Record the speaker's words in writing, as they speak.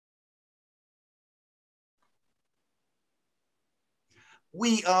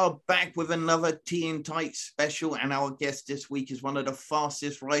We are back with another Tea and Tight special, and our guest this week is one of the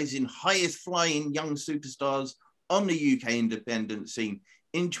fastest rising, highest flying young superstars on the UK independent scene.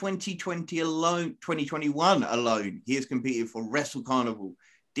 In 2020 alone, 2021 alone, he has competed for Wrestle Carnival,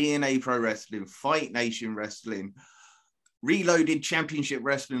 DNA Pro Wrestling, Fight Nation Wrestling, Reloaded Championship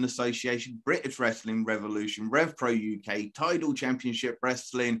Wrestling Association, British Wrestling Revolution, Rev Pro UK, Tidal Championship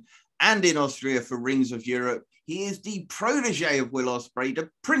Wrestling, and in Austria for Rings of Europe. He is the protege of Will Ospreay, the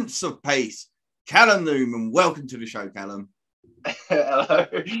Prince of Pace, Callum Newman. Welcome to the show, Callum. Hello.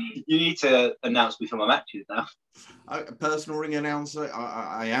 You need to announce me for my matches now. A personal ring announcer,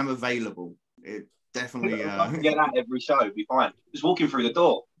 I am available. It definitely... I can get that every show, it'd be fine. Just walking through the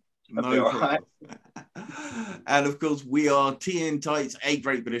door. No problem. Right. And of course, we are Tea and Tights, a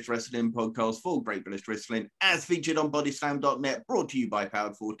Great British Wrestling podcast for Great British Wrestling, as featured on bodyslam.net, brought to you by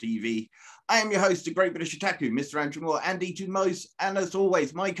Powered 4 TV. I am your host, the Great British Otaku, Mr. Andrew Moore, and to most, and as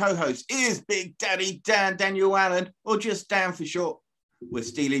always, my co-host is Big Daddy Dan, Daniel Allen, or just Dan for short. We're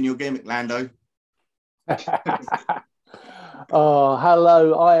stealing your gimmick, Lando. Oh,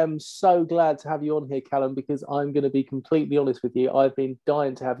 hello. I am so glad to have you on here, Callum, because I'm going to be completely honest with you. I've been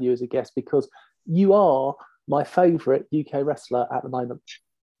dying to have you as a guest because you are my favourite UK wrestler at the moment.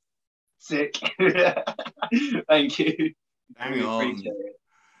 Sick. Thank you. Hang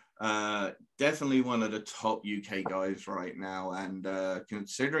on. Definitely one of the top UK guys right now. And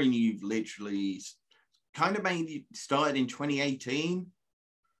considering you've literally kind of maybe started in 2018,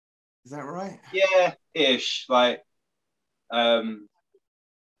 is that right? Yeah, ish. Like, I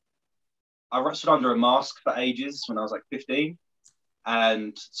wrestled under a mask for ages when I was like 15.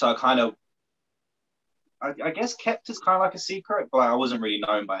 And so I kind of, I guess kept as kind of like a secret, but I wasn't really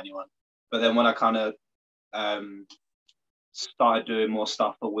known by anyone. But then when I kind of started doing more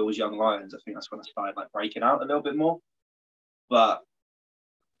stuff for Will's Young Lions, I think that's when I started like breaking out a little bit more. But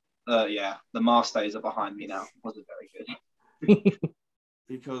yeah, the mask days are behind me now. It wasn't very good.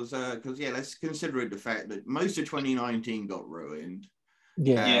 Because yeah, let's consider the fact that most of 2019 got ruined.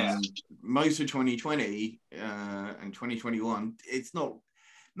 Yeah. Most of 2020 and 2021, it's not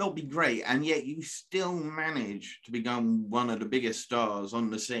be great, and yet you still managed to become one of the biggest stars on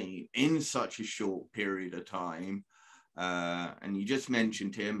the scene in such a short period of time. And you just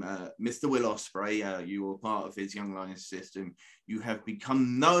mentioned him, Mr. Will Ospreay. You were part of his Young Lions system. You have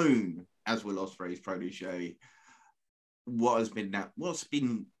become known as Will Ospreay's protege. What's been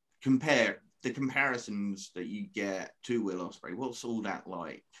the comparisons that you get to Will Ospreay? What's all that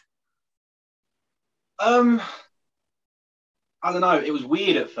like? I don't know. It was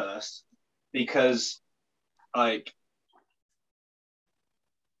weird at first because, like,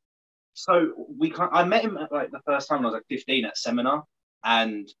 so I met him at, like, the first time when I was like 15 at a seminar,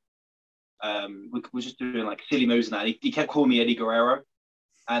 and we were just doing like silly moves and that. He kept calling me Eddie Guerrero.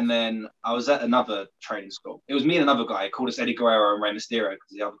 And then I was at another training school. It was me and another guy. He called us Eddie Guerrero and Rey Mysterio because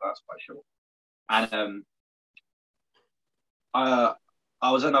the other guy was quite short. And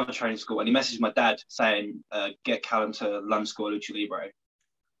I was at another training school, and he messaged my dad saying, get Callum to London School of Lucha Libre.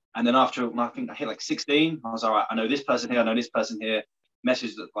 And then after, I think I hit like 16, I was all right, I know this person here, I know this person here.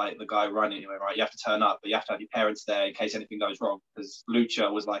 Messaged like the guy running, he went, right, you have to turn up, but you have to have your parents there in case anything goes wrong, because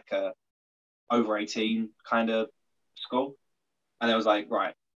Lucha was like a over 18 kind of school. And I was like,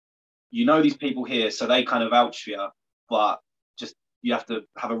 right, you know these people here, so they kind of vouch for you, but just you have to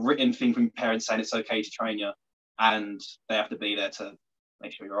have a written thing from your parents saying it's okay to train you, and they have to be there to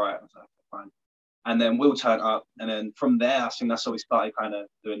make sure you're all right. I was like, fine. And then we'll turn up, and then from there, I think that's how we started kind of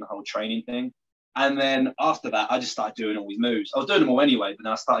doing the whole training thing. And then after that, I just started doing all these moves. I was doing them all anyway, but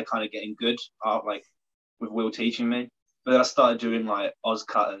then I started kind of getting good, like with Will teaching me. But then I started doing like Oz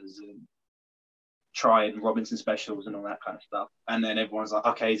cutters and trying Robinson specials and all that kind of stuff. And then everyone's like,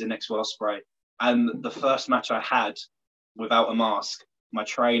 okay, he's the next Will Ospreay. And the first match I had without a mask, my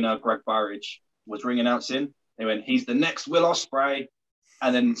trainer, Greg Burridge, was ring announcing. They went, he's the next Will Ospreay.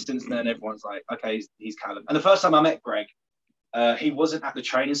 And then since then, everyone's like, okay, he's Callum. And the first time I met Greg, he wasn't at the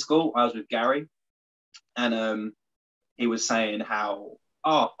training school. I was with Gary. And he was saying how,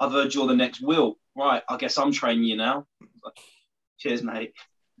 oh, I've heard you're the next Will. Right, I guess I'm training you now. Like, cheers, mate.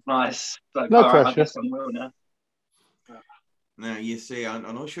 Nice. Like, no all pressure. Right, I guess I will now. Now, you see, I'm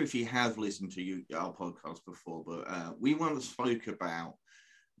not sure if you have listened to our podcast before, but we once spoke about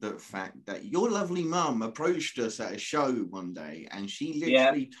the fact that your lovely mum approached us at a show one day, and she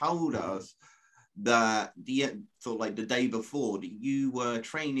literally told us that the day before that you were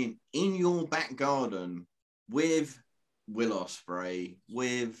training in your back garden with Will Ospreay,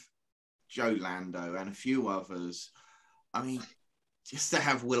 with Joe Lando, and a few others. I mean, just to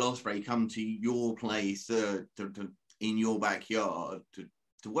have Will Ospreay come to your place to in your backyard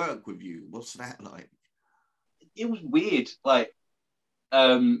to work with you. What's that like? It was weird, like,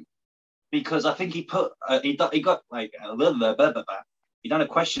 because I think he got like he done a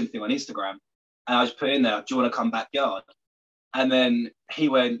question thing on Instagram, and I just put in there, "Do you want to come backyard?" And then he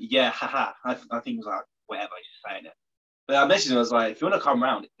went, "Yeah, haha." I think he was like, "Whatever, he's just saying it." But I messaged him. I was like, "If you want to come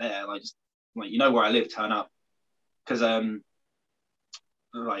round, it's there. Like, just like you know where I live, turn up." Because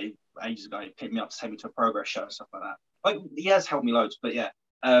like ages ago, he picked me up to take me to a progress show and stuff like that. Like he has helped me loads, but yeah.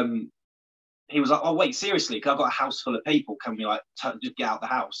 He was like, "Oh wait, seriously? Because I've got a house full of people. Can we like just get out the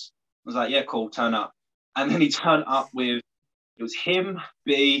house?" I was like, "Yeah, cool, turn up." And then he turned up with it was him,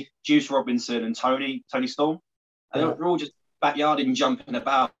 B, Juice Robinson, and Tony Storm. And they're all just backyarding, jumping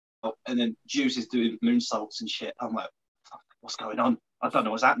about, and then Juice is doing moonsaults and shit. I'm like, what's going on? I don't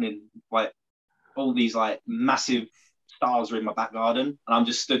know what's happening. Like all these like massive stars are in my back garden, and I'm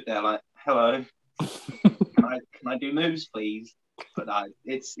just stood there like, "Hello, can I do moves, please?" But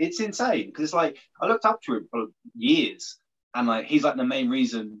it's insane because it's like I looked up to him for years, and like he's like the main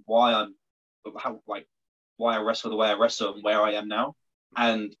reason why I wrestle the way I wrestle and where I am now.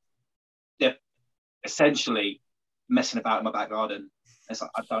 And they're essentially messing about in my back garden. It's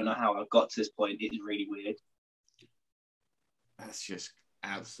like I don't know how I've got to this point. It's really weird. That's just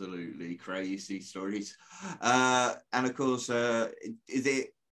absolutely crazy stories. And of course,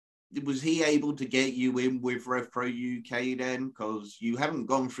 was he able to get you in with Rev Pro UK then? Because you haven't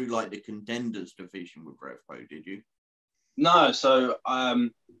gone through like the contenders division with Rev Pro, did you? No, so I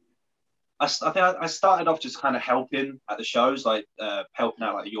think I started off just kind of helping at the shows, like helping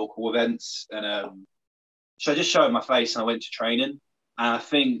out like the York Hall events, and so I just showed my face and I went to training, and I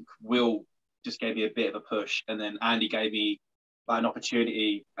think Will just gave me a bit of a push, and then Andy gave me like an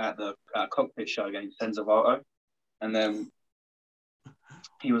opportunity at the cockpit show against Senza Volto, and then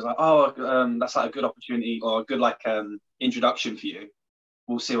he was like, "Oh, that's like a good opportunity or a good like introduction for you.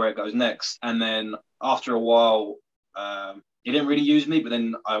 We'll see where it goes next." And then after a while, he didn't really use me, but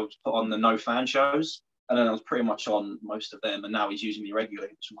then I was put on the no fan shows, and then I was pretty much on most of them. And now he's using me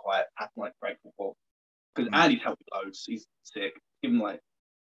regularly, which I'm quite like grateful for. Because Andy's helped me loads. He's sick. Give him like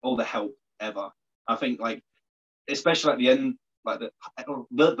all the help ever. I think like, especially at the end, like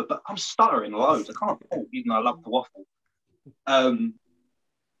I'm stuttering loads. I can't talk, even though I love to waffle.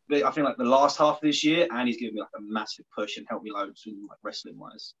 But I think like the last half of this year, Andy's given me like a massive push and helped me loads in like wrestling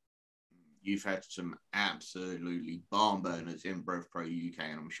wise. You've had some absolutely barn burners in Rev Pro UK,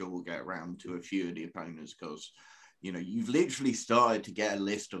 and I'm sure we'll get around to a few of the opponents because, you know, you've literally started to get a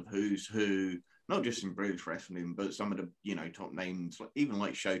list of who's who, not just in British wrestling, but some of the, you know, top names, even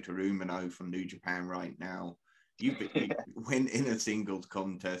like Shota Umino from New Japan right now. You went in a singles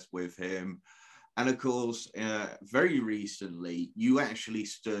contest with him. And of course, very recently, you actually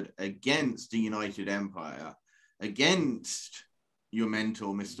stood against the United Empire, against your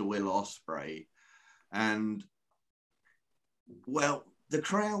mentor, Mr. Will Ospreay. And, well, the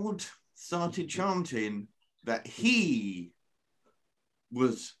crowd started chanting that he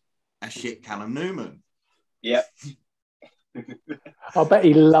was a shit Callum Newman. Yeah. I bet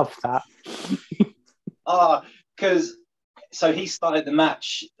he loved that. Because so he started the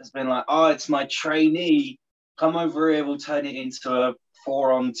match. It's been like, "Oh, it's my trainee. Come over here. We'll turn it into a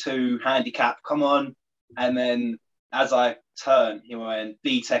 4-on-2 handicap. Come on." And then as I turned, he went,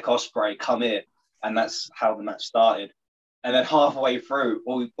 "B-Tech Ospreay, come here." And that's how the match started. And then halfway through,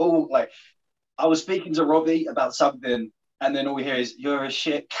 all like, I was speaking to Robbie about something, and then all we hear is, "You're a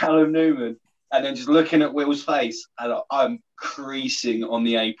shit Callum Newman." And then just looking at Will's face, and I'm creasing on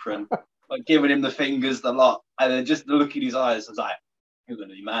the apron, like giving him the fingers, the lot. And then just the look in his eyes, I was like, "You're going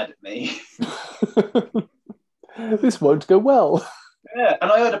to be mad at me." This won't go well. Yeah,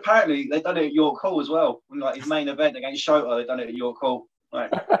 and I heard apparently they've done it at York Hall as well. When, like his main event against Shota, they've done it at York Hall.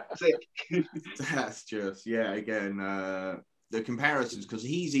 Like, sick. That's just, yeah, again, the comparisons, because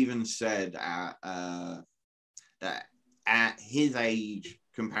he's even said that at his age,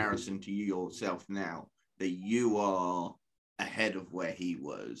 comparison to you yourself now, that you are ahead of where he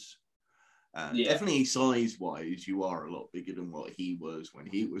was. Definitely size-wise, you are a lot bigger than what he was when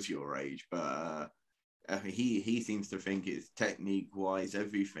he was your age, but he seems to think it's technique-wise,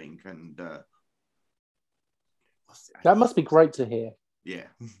 everything, and that must be great to hear. Yeah.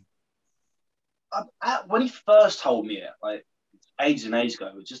 When he first told me it, like ages and ages ago,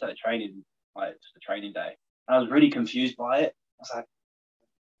 it was just at a training, like just a training day. And I was really confused by it. I was like,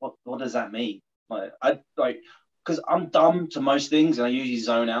 what does that mean? Like, because I'm dumb to most things, and I usually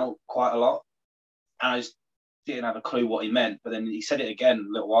zone out quite a lot, and I just didn't have a clue what he meant. But then he said it again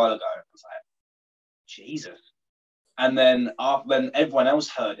a little while ago. I was like, Jesus. And then when everyone else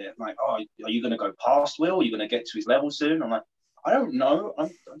heard it, like, oh, are you going to go past Will? Are you going to get to his level soon? I'm like, I don't know. I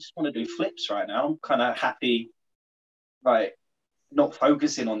just want to do flips right now. I'm kind of happy, like, not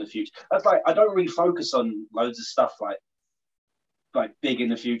focusing on the future. That's like, I don't really focus on loads of stuff like big in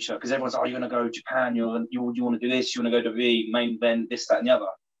the future, because everyone's, oh, you're going to go to Japan, you want to do this, you want to go to the main event, this, that, and the other.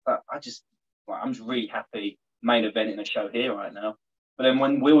 But I'm just really happy main event in a show here right now. But then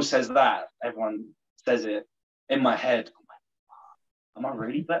when Will says that, everyone says it. In my head, am I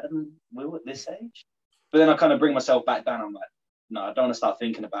really better than Will at this age? But then I kind of bring myself back down. I'm like, no, I don't want to start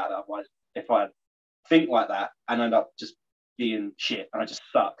thinking about it. Otherwise, if I think like that and end up just being shit and I just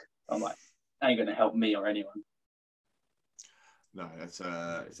suck, I'm like, that ain't going to help me or anyone. No, that's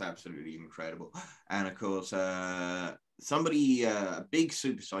it's absolutely incredible. And of course, somebody, a big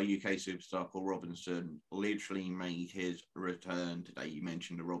superstar, UK superstar, Paul Robinson, literally made his return today. You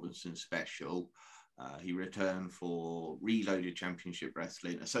mentioned the Robinson special. He returned for Reloaded Championship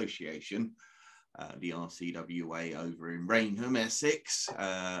Wrestling Association, the RCWA, over in Rainham, Essex,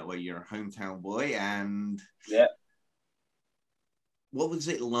 where you're a hometown boy. And yeah, what was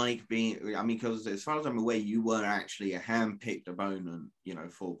it like being? I mean, because as far as I'm aware, you were actually a hand-picked opponent, you know,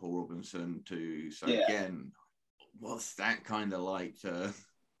 for Paul Robinson too. So yeah. again, what's that kind of like to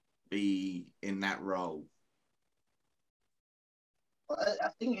be in that role? I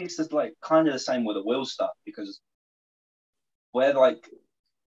think it's just like kind of the same with the Will stuff, because we're like,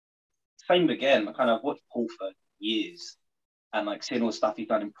 same again. I kind of watched Paul for years and like seeing all the stuff he's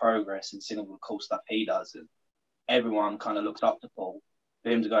done in Progress and seeing all the cool stuff he does. And everyone kind of looks up to Paul. For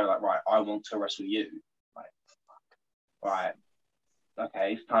him to go like, right, I want to wrestle you. Like, fuck. Right.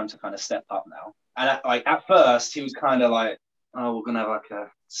 Okay, it's time to kind of step up now. And at first, he was kind of like, oh, we're going to have like a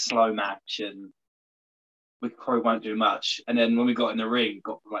slow match and we probably won't do much. And then when we got in the ring,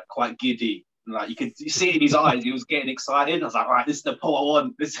 got like quite giddy. And, like you see it in his eyes, he was getting excited. I was like, right, this is the Paul I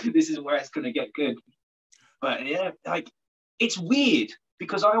want. This is where it's going to get good. But yeah, like it's weird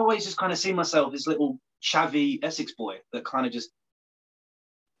because I always just kind of see myself this little chavvy Essex boy that kind of just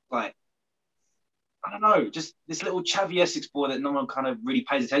like, I don't know, just this little chavvy Essex boy that no one kind of really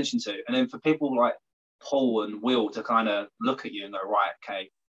pays attention to. And then for people like Paul and Will to kind of look at you and go, right,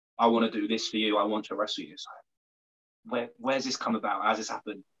 okay, I want to do this for you. I want to wrestle you. So where's this come about? How's this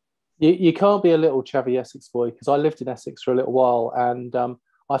happened? You can't be a little chavvy Essex boy, because I lived in Essex for a little while, and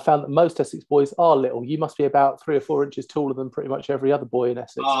I found that most Essex boys are little. You must be about 3 or 4 inches taller than pretty much every other boy in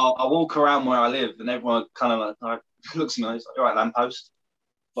Essex. I walk around where I live and everyone kind of like looks at me and is like, all right, lamppost.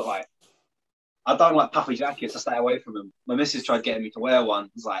 But like, I don't like puffy jackets. I stay away from them. My missus tried getting me to wear one. I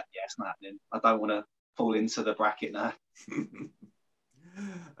was like, yeah, it's not happening. I don't want to fall into the bracket now.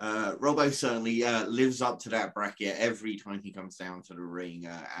 Robbo certainly lives up to that bracket every time he comes down to the ring,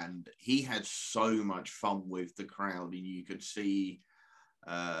 and he had so much fun with the crowd, and you could see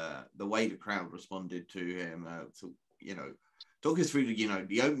the way the crowd responded to him. So, you know, talk us through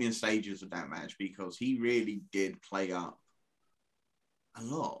the opening stages of that match, because he really did play up a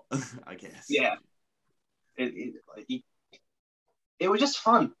lot, I guess. Yeah, it was just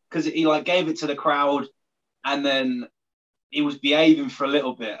fun because he like gave it to the crowd, and then he was behaving for a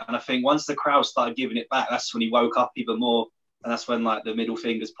little bit, and I think once the crowd started giving it back, that's when he woke up even more, and that's when like the middle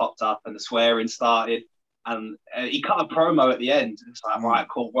fingers popped up and the swearing started, and he cut a promo at the end. It's like, right,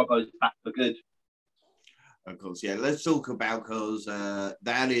 cool, Robbo's back for good. Of course, yeah. Let's talk about, because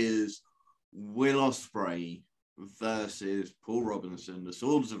that is Will Ospreay versus Paul Robinson, the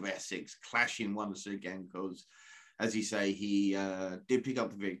Swords of Essex, clashing once again, because, as you say, he did pick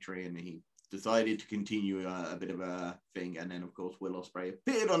up the victory and he decided to continue a bit of a thing. And then, of course, Will Ospreay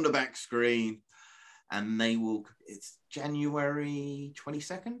appeared on the back screen, and it's January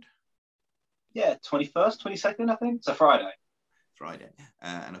 22nd? Yeah, 21st, 22nd, I think. It's a Friday.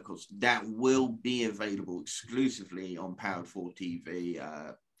 And of course, that will be available exclusively on Powered 4 TV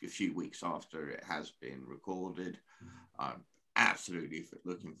a few weeks after it has been recorded. I'm absolutely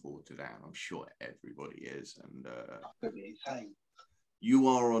looking forward to that. I'm sure everybody is. And you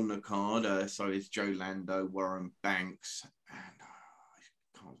are on the card. So is Joe Lando, Warren Banks, and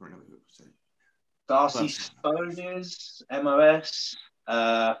I can't remember who was it. Darcy Stoners, MOS.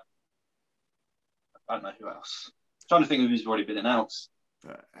 I don't know who else. I'm trying to think of who's already been announced.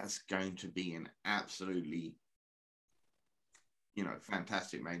 But that's going to be an absolutely,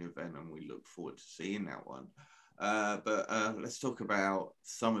 fantastic main event, and we look forward to seeing that one. But let's talk about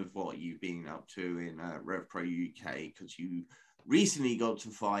some of what you've been up to in Rev Pro UK, because you recently got to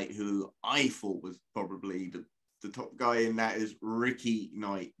fight who I thought was probably the top guy in that, is Ricky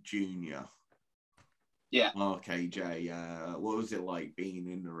Knight Jr. Yeah. RKJ. What was it like being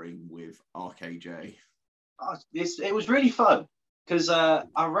in the ring with RKJ? it was really fun because I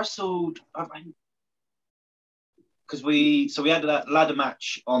wrestled because we had that ladder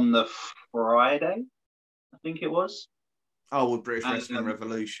match on the Friday, I think it was. Oh, with British Wrestling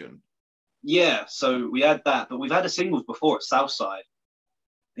Revolution. Yeah, so we had that, but we've had a singles before at Southside.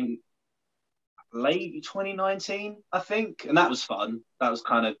 I think late 2019, I think, and that was fun. That was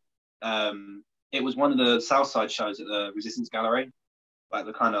kind of it was one of the Southside shows at the Resistance Gallery, like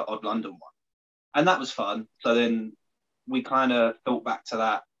the kind of odd London one, and that was fun. So then we kind of thought back to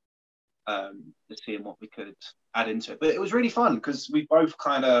that, to seeing what we could add into it. But it was really fun because we both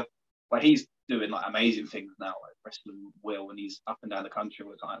kind of, like, he's doing like amazing things now, like wrestling Will, and he's up and down the country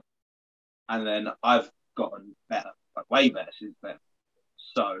all the time. And then I've gotten better, like way better since then.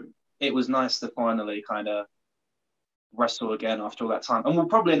 So it was nice to finally kind of wrestle again after all that time. And we'll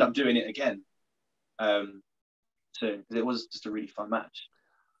probably end up doing it again soon, because it was just a really fun match.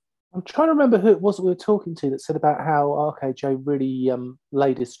 I'm trying to remember who it was that we were talking to that said about how RKJ really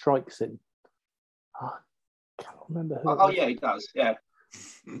laid his strikes in. I can't remember who. Oh yeah, he does. Yeah.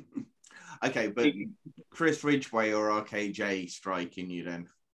 Okay, but Chris Ridgeway or RKJ striking you then?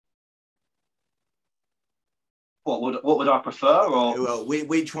 What would I prefer? Or well,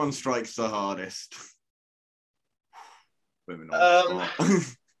 which one strikes the hardest? Women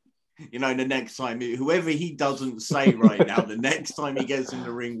you know, the next time, whoever he doesn't say right now, the next time he gets in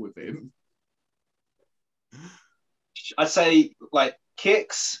the ring with him, I'd say like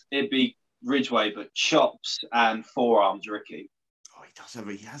kicks, it'd be Ridgeway, but chops and forearms, Ricky. Oh,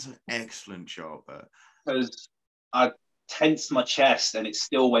 he has an excellent chop. Because I tensed my chest and it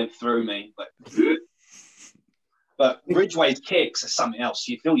still went through me. But Ridgeway's kicks are something else.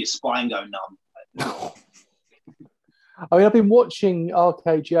 You feel your spine go numb. I mean, I've been watching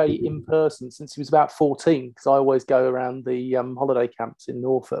RKJ in person since he was about 14, because I always go around the holiday camps in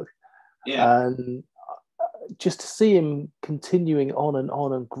Norfolk. Yeah. And just to see him continuing on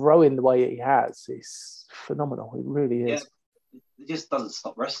and growing the way he has is phenomenal. It really is. Yeah. He just doesn't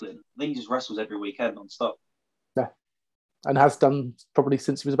stop wrestling. I think he just wrestles every weekend non-stop. Yeah. And has done probably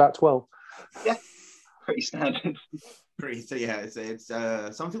since he was about 12. Yeah. Pretty standard. Yeah, it's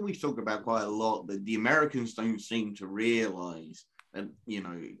something we've talked about quite a lot, that the Americans don't seem to realise, and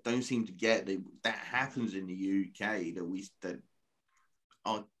don't seem to get that happens in the UK, that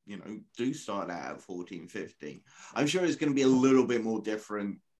are do start out at 14, 15. I'm sure it's going to be a little bit more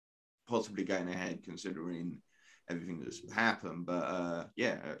different, possibly going ahead, considering everything that's happened. But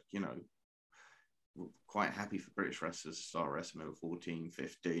we're quite happy for British wrestlers to start wrestling at 14,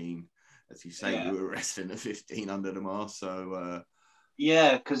 15. As you say, we were wrestling at 15 under the mask. So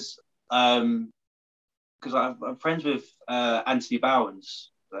yeah, because I'm friends with Anthony Bowens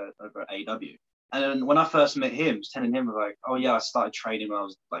over at AEW, and when I first met him, I was telling him like, oh yeah, I started training when I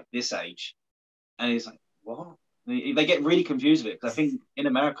was like this age, and he's like, what? They get really confused with it, because I think in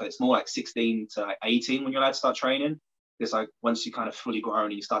America it's more like 16 to like 18 when you're allowed to start training. It's like once you kind of fully grown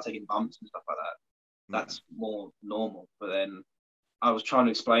and you start taking bumps and stuff like that, that's more normal. But then I was trying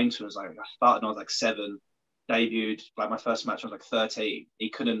to explain to him, like, I started when I was like 7, debuted, like my first match I was like 13. He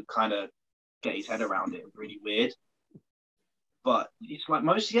couldn't kind of get his head around it. It was really weird. But it's like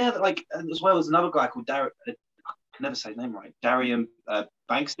like, as well as another guy called Darren, I can never say his name right, Darian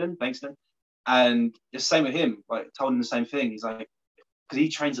Bankston. And it's the same with him. Like, told him the same thing. He's like, because he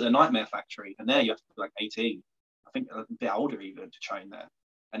trains at a Nightmare Factory, and there you have to be like 18. I think a bit older even to train there.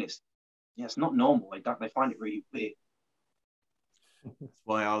 And it's not normal. They find it really weird. That's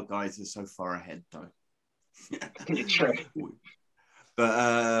why our guys are so far ahead, though. True.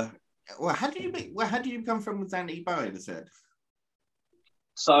 But how did you become friends with Andy Bowen? Is it?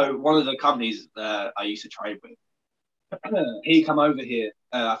 So one of the companies I used to trade with, he come over here.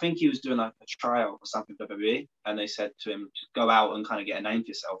 I think he was doing like a trial or something for WWE, and they said to him, just go out and kind of get a name for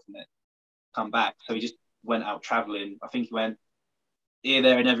yourself and then come back. So he just went out traveling. I think he went here,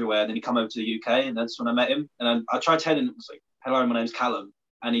 there, and everywhere. And then he come over to the UK, and that's when I met him. And I tried telling him, it was like, hello, my name's Callum.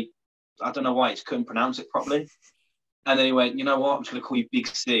 And I don't know why, he just couldn't pronounce it properly. And then he went, you know what, I'm just going to call you Big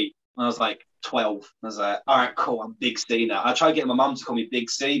C. And I was like 12. And I was like, all right, cool, I'm Big C now. I tried getting my mum to call me Big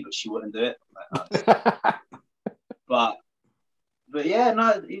C, but she wouldn't do it. But yeah,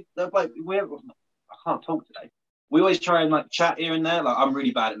 no, like, I can't talk today. We always try and like chat here and there. Like, I'm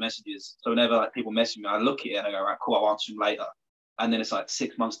really bad at messages. So whenever like people message me, I look at it and I go, all right, cool, I'll answer them later. And then it's like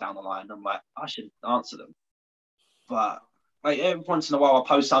 6 months down the line, I'm like, I should answer them. But like every once in a while, I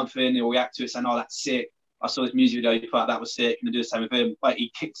post something, he'll react to it, saying, "Oh, that's sick. I saw this music video you put out, that was sick." And I do the same with him. Like, he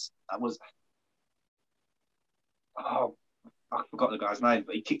kicks. I forgot the guy's name,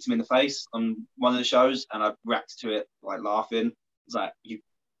 but he kicked him in the face on one of the shows, and I reacted to it like laughing. It's like, you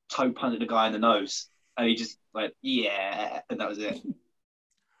toe punted the guy in the nose. And he just like, yeah, and that was it.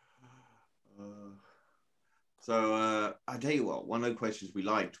 I tell you what, one of the questions we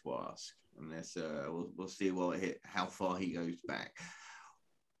like to ask, and this we'll see how far he goes back.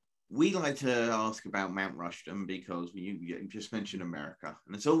 We like to ask about Mount Rushmore because you just mentioned America,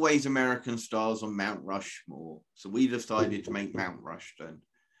 and it's always American stars on Mount Rushmore. So we decided to make Mount Rushmore.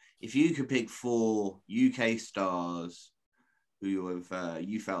 If you could pick 4 UK stars who have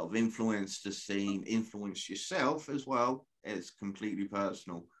you felt have influenced the scene, influenced yourself as well, it's completely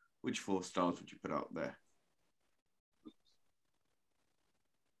personal. Which 4 stars would you put up there?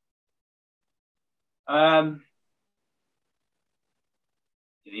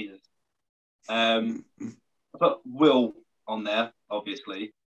 Jesus. I put Will on there,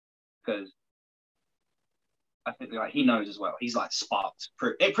 obviously, because I think like he knows as well. He's like sparked.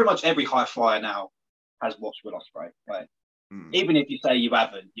 Pretty much every high flyer now has watched Will Ospreay. Right? Even if you say you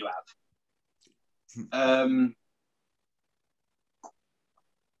haven't, you have.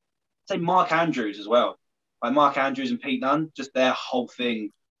 Say Mark Andrews as well. Like Mark Andrews and Pete Dunne, just their whole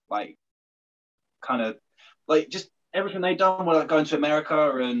thing, like kind of like just everything they've done, like going to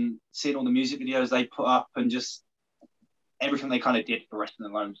America and seeing all the music videos they put up and just everything they kind of did for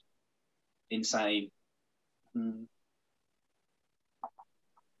Wrestling Alone. Insane.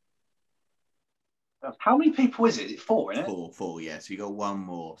 How many people is it? Is it 4, isn't it? 4, yeah. So you got one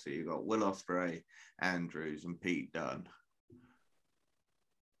more. So you got Will Ospreay, Andrews, and Pete Dunne.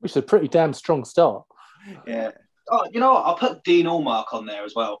 Which is a pretty damn strong start. Yeah. Oh, you know what? I'll put Dean Allmark on there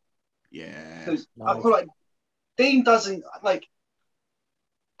as well. Yeah. Because I feel like Dean doesn't like.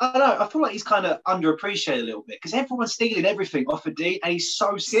 I don't know. I feel like he's kind of underappreciated a little bit because everyone's stealing everything off of Dean, and he's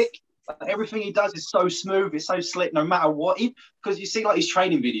so sick. Like, everything he does is so smooth, it's so slick, no matter what. Because you see like his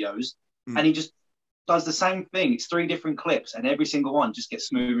training videos, and he just does the same thing. It's 3 different clips, and every single one just gets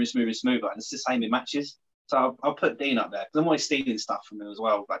smoother and smoother and smoother, and it's the same in matches. So I'll put Dean up there because I'm always stealing stuff from him as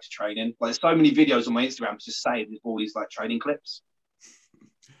well, like to training. Like there's so many videos on my Instagram just saved with all these like training clips.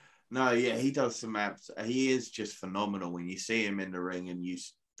 No, yeah, he does some apps. He is just phenomenal when you see him in the ring, and you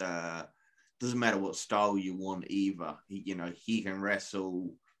doesn't matter what style you want either. He can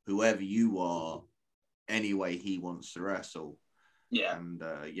wrestle whoever you are any way he wants to wrestle. Yeah, and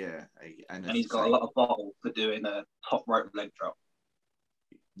and he's got a lot of bottle for doing a top rope leg drop.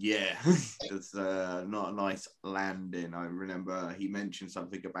 Yeah, it's not a nice landing. I remember he mentioned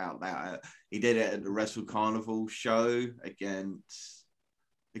something about that. He did it at the Wrestle Carnival show against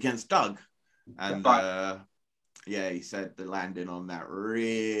Doug, and he said the landing on that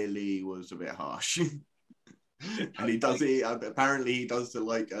really was a bit harsh. And he does it. Apparently, he does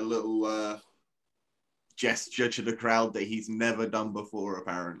like a little gesture to the crowd that he's never done before.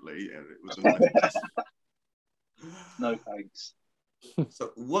 Apparently, and it was a nice. No thanks. So,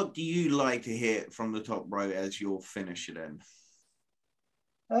 what do you like to hear from the top row as your finisher then?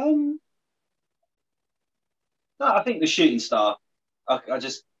 No, I think the shooting star. I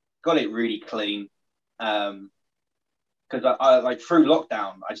just got it really clean. Because I like through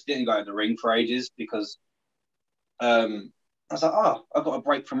lockdown, I just didn't go to the ring for ages because I was like, oh, I've got a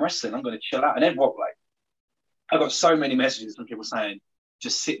break from wrestling. I'm going to chill out. And everyone, like, I got so many messages from people saying,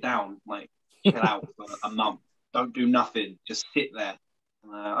 just sit down, like, chill out for a month. Don't do nothing. Just sit there.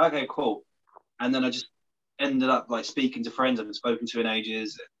 Okay, cool. And then I just ended up like speaking to friends I haven't spoken to in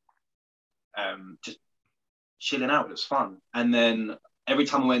ages. Just chilling out. It was fun. And then every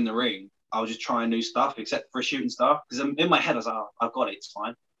time I went in the ring, I was just trying new stuff, except for a shooting star. Because in my head, I was like, oh, I've got it. It's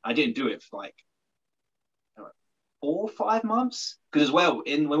fine. I didn't do it for like 4 or 5 months. Because as well,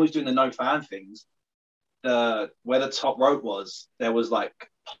 when we was doing the no fan things, where the top rope was, there was like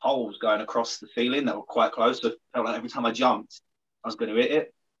poles going across the ceiling that were quite close. So it felt like every time I jumped, I was going to hit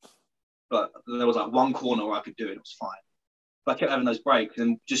it. But there was like one corner where I could do it. It was fine. But I kept having those breaks,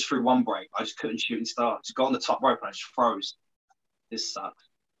 and just through one break, I just couldn't shoot and start. Just got on the top rope and I just froze. This sucks.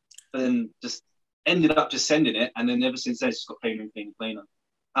 But then just ended up just sending it, and then ever since then, it's just got cleaner and cleaner and cleaner.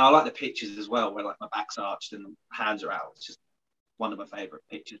 And I like the pictures as well, where like my back's arched and the hands are out. It's just one of my favourite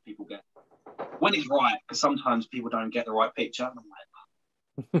pictures people get. When it's right, because sometimes people don't get the right picture. And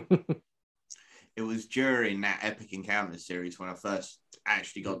I'm like, it was during that Epic Encounter series when I first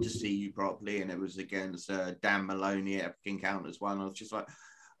actually got to see you properly, and it was against Dan Maloney at Epic Encounters one. I was just like,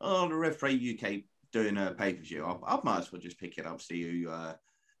 oh, the Rev Pro UK doing a pay-per-view. I might as well just pick it up, see you.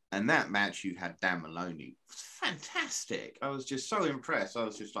 And that match you had Dan Maloney was fantastic. I was just so impressed. I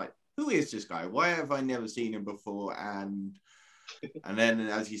was just like, who is this guy? Why have I never seen him before? And then,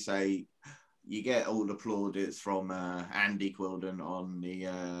 as you say, you get all the plaudits from Andy Quilden on the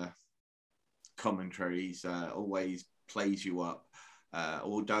commentaries. Always plays you up.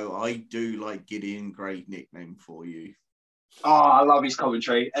 Although I do like Gideon, great nickname for you. Oh, I love his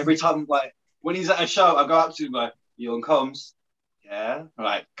commentary. Every time, like, when he's at a show, I go up to him, like, you on comms? Yeah.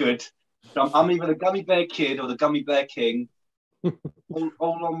 Right, good. I'm either the Gummy Bear Kid or the Gummy Bear King.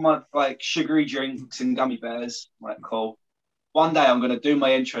 all on my, like, sugary drinks and gummy bears. Like, cool. One day I'm going to do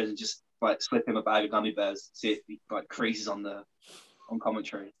my intros and just, like, slip him a bag of gummy bears, see if he, like, creases on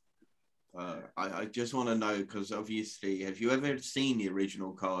commentary. I just want to know, because obviously, have you ever seen the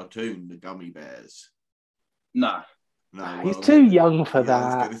original cartoon, The Gummy Bears? No. No, he's too young for that.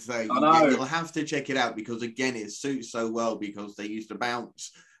 I was going to say, you'll have to check it out, because again, it suits so well, because they used to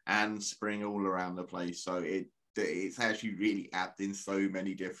bounce and spring all around the place. So it's actually really apt in so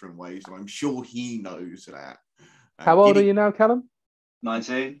many different ways. And I'm sure he knows that. How old are you now, Callum?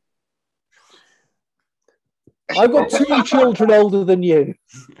 19. I've got 2 children older than you.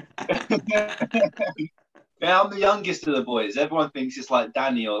 Yeah, I'm the youngest of the boys. Everyone thinks it's like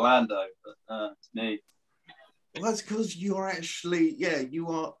Danny or Lando, but it's me. Well, it's because you're actually, you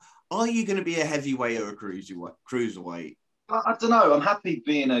are. Are you going to be a heavyweight or a cruiserweight? I don't know. I'm happy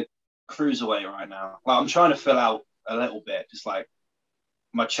being a cruiserweight right now. Like, I'm trying to fill out a little bit, just like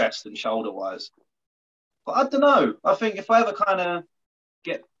my chest and shoulder wise. But I don't know. I think if I ever kind of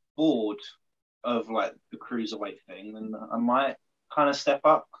get bored of like the cruiserweight thing, then I might kind of step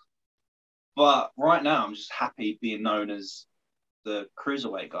up. But right now, I'm just happy being known as the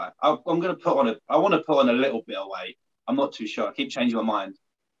cruiserweight guy. I'm going to put on I want to put on a little bit of weight. I'm not too sure. I keep changing my mind.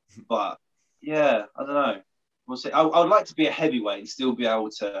 But yeah, I don't know. We'll see. I would like to be a heavyweight and still be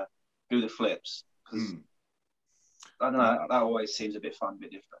able to do the flips. Because I don't know, that always seems a bit fun, a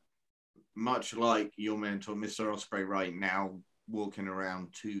bit different. Much like your mentor, Mr. Ospreay, right now, walking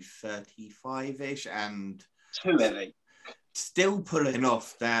around 235-ish and too heavy. Still pulling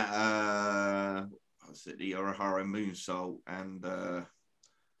off that the Urahara moonsault, and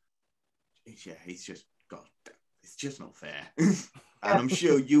he's just it's just not fair. And I'm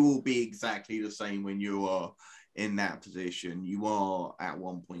sure you will be exactly the same when you are in that position. You are at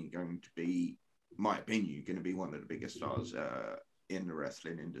one point going to be, in my opinion, going to be one of the biggest stars in the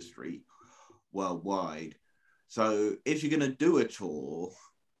wrestling industry worldwide. So if you're going to do a tour,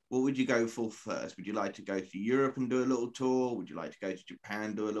 what would you go for first? Would you like to go to Europe and do a little tour? Would you like to go to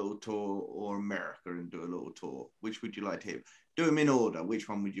Japan, do a little tour, or America and do a little tour? Which would you like to hit? Do them in order. Which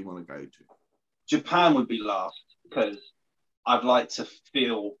one would you want to go to? Japan would be last, because I'd like to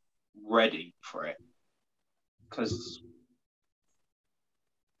feel ready for it. Because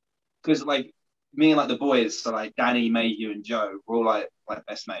like me and like the boys, so like Danny, Mayhew, and Joe, we're all like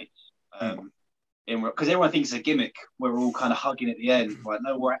best mates. Because everyone thinks it's a gimmick. We're all kind of hugging at the end. Like,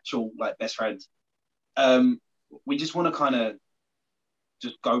 no, we're actual like best friends. We just want to kind of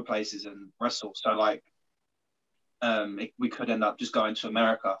just go places and wrestle. So like, we could end up just going to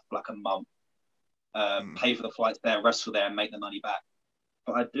America for like a month, pay for the flights there, wrestle there, and make the money back.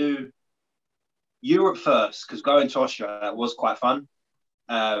 But I do Europe first, because going to Austria was quite fun,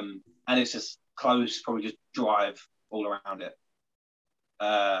 and it's just close. Probably just drive all around it.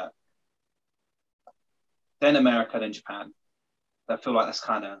 Then America, then Japan. I feel like that's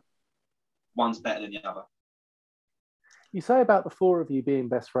kind of one's better than the other. You say about the 4 of you being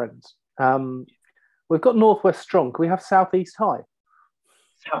best friends. We've got Northwest Strong. Can we have Southeast High?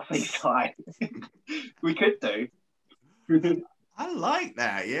 Southeast High. We could do. I like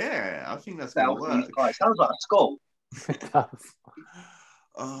that. Yeah, I think that's going to work. High. Sounds like a school. It does.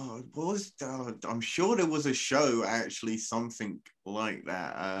 I'm sure there was a show, actually, something like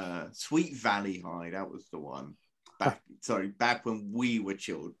that. Sweet Valley High, that was the one. Back when we were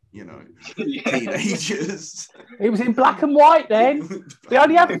children, teenagers. It was in black and white then. We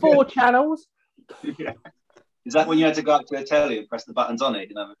only had 4 channels. Yeah. Is that when you had to go up to a telly and press the buttons on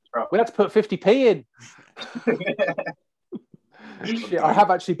it? We had to put 50p in. Yeah, I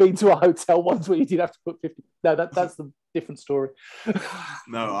have actually been to a hotel once where you did have to put 50. No, that's the different story.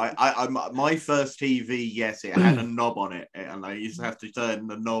 No, I my first TV, yes, it had a knob on it, and I used to have to turn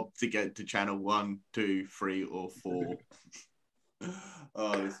the knob to get to channel 1, 2, 3, or 4.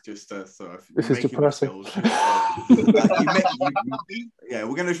 Oh, it's just this is depressing. We're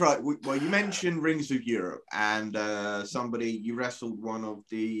going to try. Well, you mentioned Rings of Europe, and you wrestled one of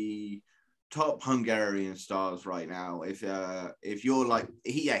the top Hungarian stars right now. If you're like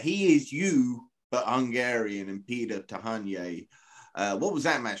he is you but Hungarian, and Peter Thianyi. What was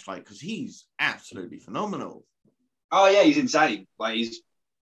that match like? Because he's absolutely phenomenal. Oh yeah, he's insane. Like, he's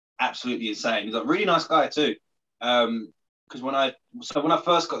absolutely insane. He's a really nice guy too. Because when I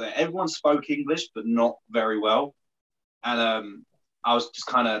first got there, everyone spoke English but not very well, and I was just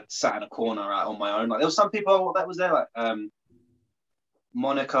kind of sat in a corner on my own. Like, there was some people that was there, like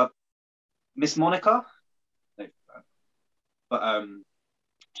Miss Monica. But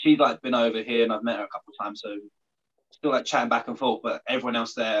she's like been over here and I've met her a couple of times, so still like chatting back and forth. But everyone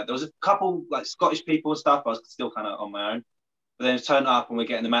else there was a couple like Scottish people and stuff. I was still kind of on my own. But then it's turned up and we're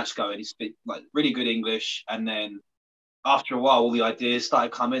getting the match going. He speaks like really good English, and then after a while, all the ideas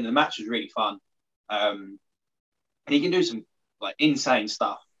started coming. The match was really fun, and he can do some like insane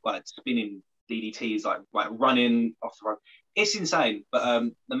stuff, like spinning DDTs, like running off the rope. It's insane. But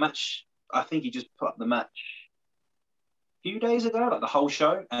the match, I think he just put up the match a few days ago, like the whole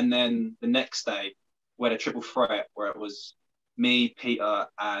show, and then the next day we had a triple threat where it was me, Peter,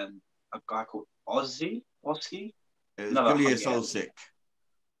 and a guy called Oski. It was Julius Olsic.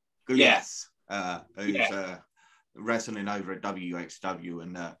 Julius, who's wrestling over at WXW,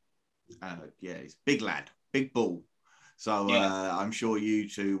 and he's big lad, big ball. So I'm sure you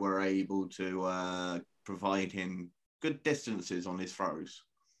two were able to provide him good distances on his throws.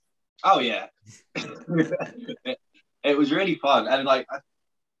 Oh yeah, it was really fun, and like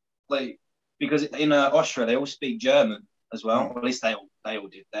because in Austria they all speak German as well, or at least they all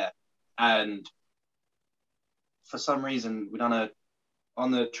did there, and for some reason we done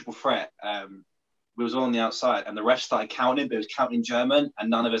on the triple threat. We was all on the outside, and the ref started counting, but it was counting in German, and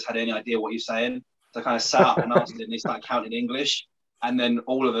none of us had any idea what he was saying. So I kind of sat up and asked him, and he started counting in English, and then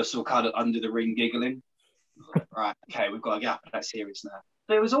all of us were kind of under the ring giggling. Like, right, okay, we've got to get up and get serious now.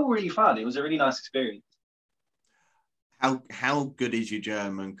 So it was all really fun. It was a really nice experience. How good is your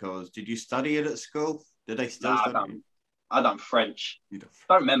German? Because did you study it at school? Did they still study it? I done French. Don't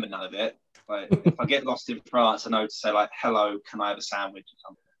remember none of it. Like, if I get lost in France, I know to say like, hello, can I have a sandwich or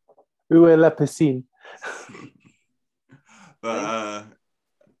something? Où est la piscine? But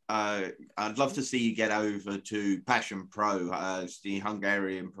I'd love to see you get over to Passion Pro. It's the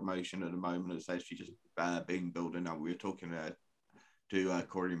Hungarian promotion at the moment. It's actually just being building up. We were talking to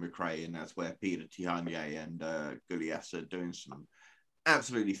Corey McRae, and that's where Peter Thianyi and Gulias are doing some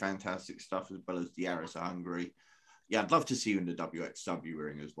absolutely fantastic stuff, as well as the Aris of Hungary. Yeah, I'd love to see you in the WXW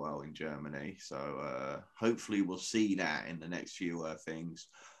ring as well in Germany. So hopefully we'll see that in the next few things.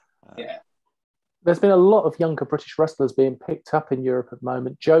 There's been a lot of younger British wrestlers being picked up in Europe at the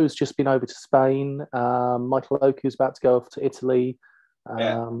moment. Joe's just been over to Spain. Michael Oku's about to go off to Italy.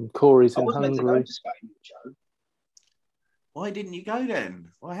 Corey's in Hungary. To go to Spain, Joe. Why didn't you go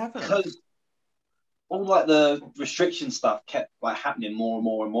then? What happened? Because all like the restriction stuff kept like happening more and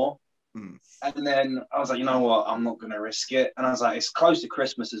more and more. And then I was like, you know what? I'm not going to risk it. And I was like, it's close to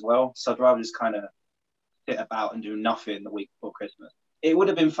Christmas as well, so I'd rather just kind of sit about and do nothing the week before Christmas. It would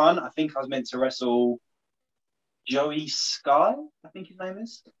have been fun. I think I was meant to wrestle Joey Sky, I think his name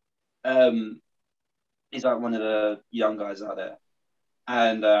is. He's like one of the young guys out there.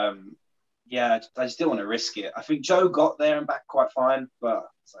 And I just didn't want to risk it. I think Joe got there and back quite fine, but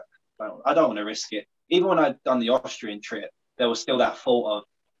it's like, I don't want to risk it. Even when I'd done the Austrian trip, there was still that thought of,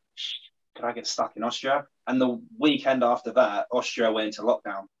 could I get stuck in Austria? And the weekend after that, Austria went into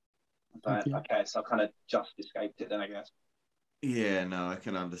lockdown. I was like, okay, so I kind of just escaped it then, I guess. Yeah, no, I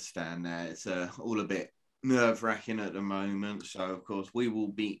can understand that. It's all a bit nerve-wracking at the moment. So, of course, we will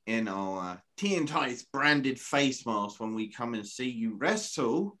be in our Tea and Tights branded face mask when we come and see you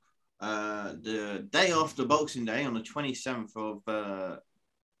wrestle the day after Boxing Day on the 27th of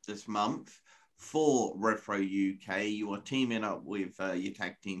this month for Rev Pro UK. You are teaming up with your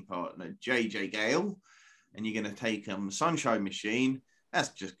tag team partner, JJ Gale, and you're going to take Sunshine Machine. That's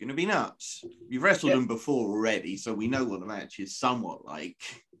just going to be nuts. You've wrestled them before already, so we know what the match is somewhat like.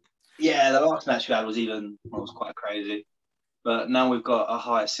 Yeah, the last match we had was quite crazy. But now we've got a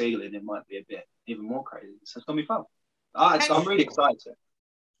higher ceiling, it might be a bit even more crazy. So it's going to be fun. I'm really excited.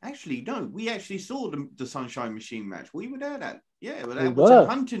 Actually, no, we actually saw the Sunshine Machine match. We were there that. Yeah, but that was in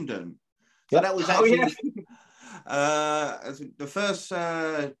Huntingdon. So that was actually... the first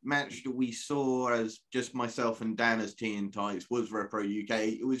match that we saw as just myself and Dan as Tea and Tights was Rev Pro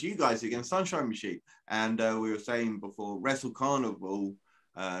UK. It was you guys against Sunshine Machine. And we were saying before, Wrestle Carnival,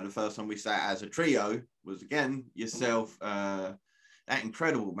 the first time we sat as a trio was, again, yourself. That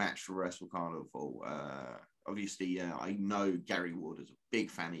incredible match for Wrestle Carnival. Obviously, I know Gary Ward is a big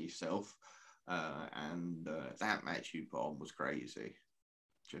fan of yourself. And that match you put on was crazy.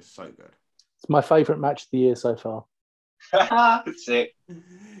 Just so good. It's my favourite match of the year so far. Sick.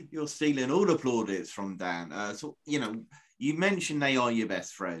 You're stealing all the plaudits from Dan. So, you mentioned they are your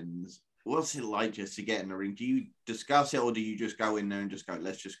best friends. What's it like just to get in the ring? Do you discuss it, or do you just go in there and just go,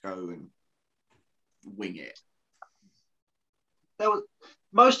 let's just go and wing it?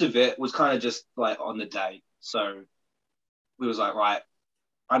 Most of it was kind of just like on the day. So we was like, right,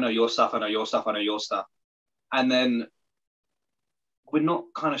 I know your stuff, I know your stuff, I know your stuff. And then we're not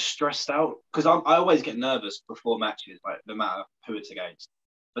kind of stressed out, because I always get nervous before matches, like no matter who it's against.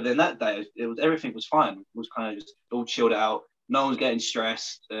 But then that day, everything was fine. It was kind of just all chilled out. No one was getting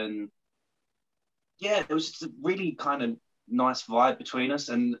stressed, and yeah, it was just a really kind of nice vibe between us.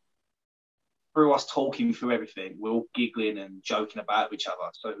 And through us talking through everything, we're all giggling and joking about each other.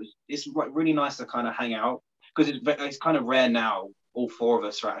 So it's like really nice to kind of hang out, because it's kind of rare now, all four of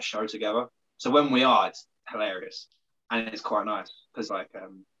us are at a show together. So when we are, it's hilarious. And it's quite nice, because like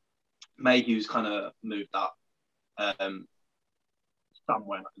Mayhew's kind of moved up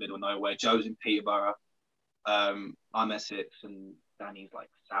somewhere in the middle of nowhere. Joe's in Peterborough. I'm Essex, and Danny's like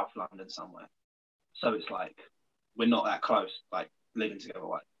South London somewhere. So it's like we're not that close, like living together.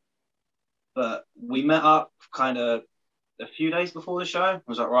 Like, but we met up kind of a few days before the show. I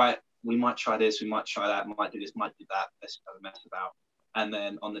was like, right, we might try this, we might try that, might do this, might do that. Let's have a mess about. And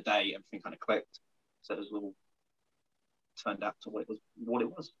then on the day, everything kind of clicked. So it was all turned out to what it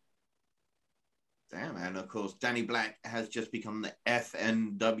was. Damn, and of course, Danny Black has just become the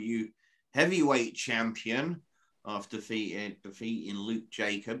FNW heavyweight champion after defeating Luke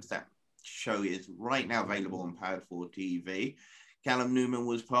Jacobs. That show is right now available on Powered 4 TV. Callum Newman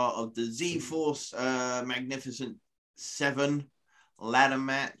was part of the Z-Force Magnificent 7 ladder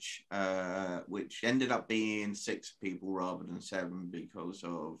match, which ended up being 6 people rather than 7 because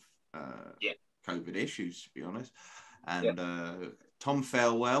of COVID issues, to be honest. And Tom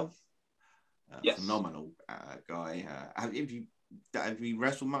Farewell, phenomenal guy. Have you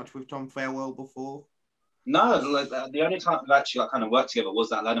wrestled much with Tom Farewell before? No, like, the only time we've actually kind of worked together was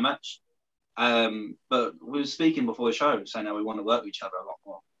that ladder match. But we were speaking before the show, saying that we want to work with each other a lot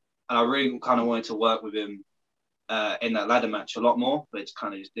more. And I really kind of wanted to work with him in that ladder match a lot more, but it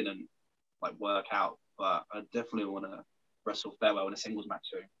kind of just didn't like work out. But I definitely want to wrestle Farewell in a singles match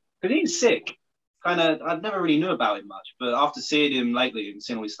soon, because he's sick. Kind of, I never really knew about him much, but after seeing him lately and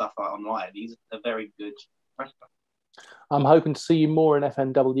seeing all his stuff like online, he's a very good wrestler. I'm hoping to see you more in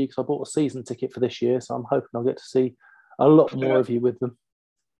FNW, because I bought a season ticket for this year, so I'm hoping I'll get to see a lot more of you with them.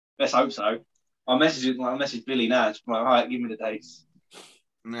 Let's hope so. I'll message Billy now. Just like, all right, give me the dates.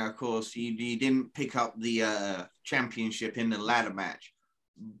 Now, of course, you didn't pick up the championship in the ladder match,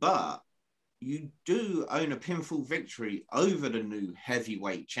 but you do own a pinfall victory over the new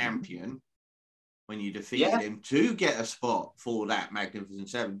heavyweight champion when you defeated him to get a spot for that Magnificent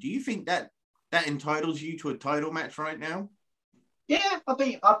 7. Do you think that entitles you to a title match right now? Yeah, I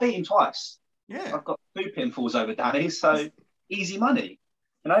beat him twice. Yeah. I've got 2 pinfalls over Danny, so easy money.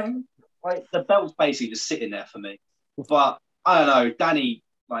 You know, like the belt's basically just sitting there for me. But I don't know,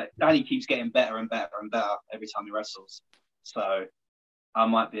 Danny keeps getting better and better and better every time he wrestles. So I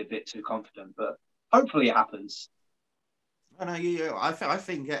might be a bit too confident, but hopefully it happens. I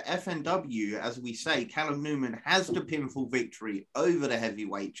think FNW, as we say, Callum Newman has the pinfall victory over the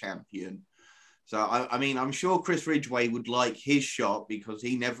heavyweight champion. So, I mean, I'm sure Chris Ridgeway would like his shot, because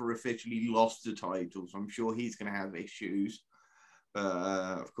he never officially lost the title. So I'm sure he's going to have issues.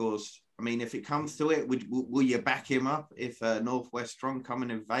 Of course, I mean, if it comes to it, will you back him up if Northwest Strong come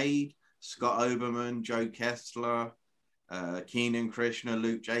and invade? Scott Oberman, Joe Kessler, Keenan Krishna,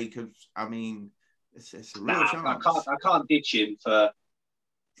 Luke Jacobs. I mean, it's a real chance. I can't ditch him for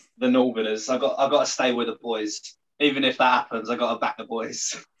the Northerners. I got to stay with the boys. Even if that happens, I got to back the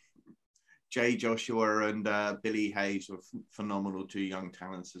boys. Jay Joshua and Billy Hayes were phenomenal, 2 young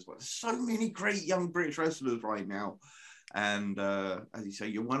talents as well. So many great young British wrestlers right now. And as you say,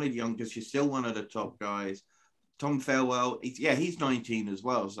 you're one of the youngest. You're still one of the top guys. Tom Farewell, he's 19 as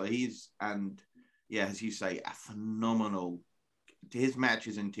well. So as you say, a phenomenal. His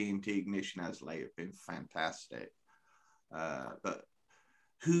matches in TNT Ignition as late have been fantastic. But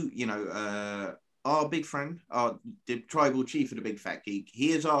our big friend, the tribal chief of the Big Fat Geek,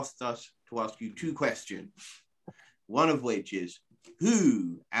 he has asked us to ask you 2 questions. One of which is,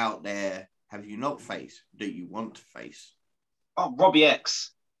 who out there have you not faced that you want to face? Oh, Robbie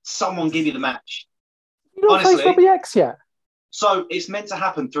X. Someone give you the match. You not faced Robbie X yet? So it's meant to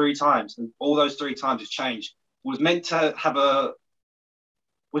happen 3 times, and all those 3 times it's changed. Was meant to have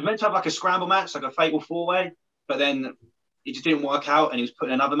like a scramble match, like a fatal 4-way, but then it just didn't work out, and he was put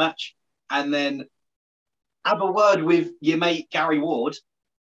in another match. And then have a word with your mate Gary Ward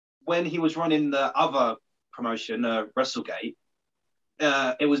when he was running the other promotion, WrestleGate.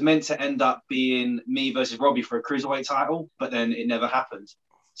 It was meant to end up being me versus Robbie for a cruiserweight title, but then it never happened.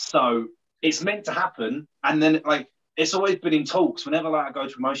 So it's meant to happen, and then like it's always been in talks. Whenever like I go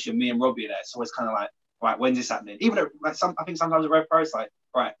to promotion, me and Robbie are there. It's always kind of like, right, when's this happening? Even at, like I think sometimes at Rev Pro, it's like,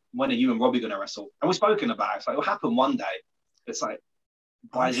 right, when are you and Robbie going to wrestle? And we've spoken about it. It's like, it'll happen one day. It's like,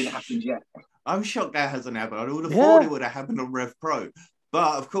 why hasn't it happened yet? I'm shocked that hasn't happened. I would have thought it would have happened on Rev Pro.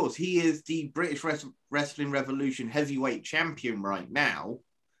 But of course, he is the British Wrestling Revolution heavyweight champion right now.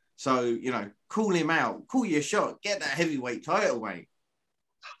 So, you know, call him out. Call your shot. Get that heavyweight title, mate.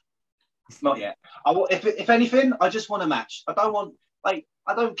 Not yet. If anything, I just want a match. I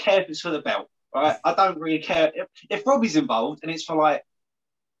don't care if it's for the belt. Right? I don't really care. If Robbie's involved and it's for like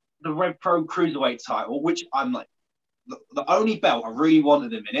the Rev Pro Cruiserweight title, which I'm like, the only belt I really want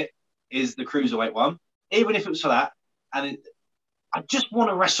at the minute is the Cruiserweight one. Even if it was for that. And I just want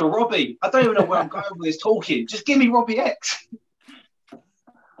to wrestle Robbie. I don't even know where I'm going with this talking. Just give me Robbie X.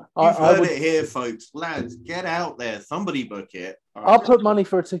 You've heard it here, folks. Lads, get out there. Somebody book it. I'll put money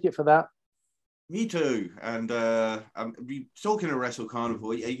for a ticket for that. Me too. And talking to Wrestle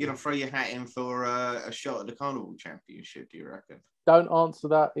Carnival, are you going to throw your hat in for a shot at the Carnival Championship, do you reckon? Don't answer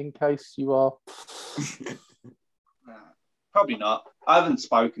that in case you are. Probably not. I haven't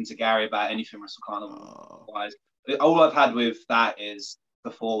spoken to Gary about anything Wrestle Carnival wise. All I've had with that is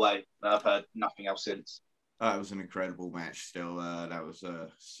the four-way. I've heard nothing else since. That was an incredible match still. That was,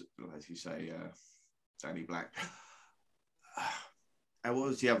 as you say, Danny Black. And what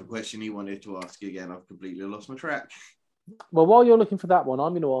was the other question he wanted to ask again? I've completely lost my track. Well, while you're looking for that one,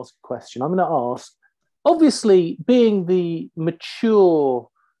 I'm going to ask a question. I'm going to ask, obviously, being the mature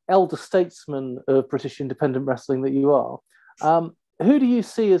elder statesman of British independent wrestling that you are, who do you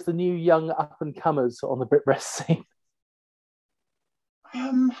see as the new young up-and-comers on the Brit Wres scene?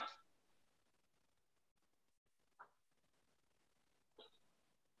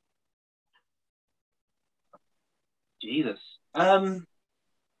 Jesus.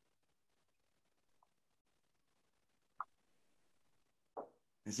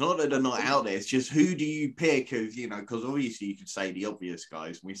 It's not that they're not out there. It's just who do you pick? Of, you know, because obviously you could say the obvious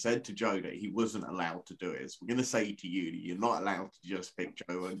guys. We said to Joe that he wasn't allowed to do it. So we're going to say to you that you're not allowed to just pick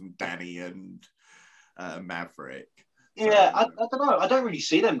Joe and Danny and Maverick. Yeah, I don't know. I don't really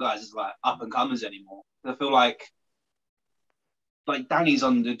see them guys as like up and comers anymore. I feel like Danny's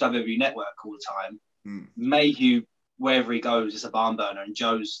on the WWE Network all the time. Mayhew, wherever he goes, is a barn burner, and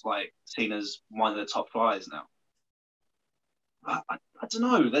Joe's like seen as one of the top flyers now. I don't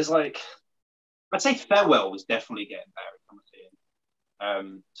know. There's like, I'd say Farewell was definitely getting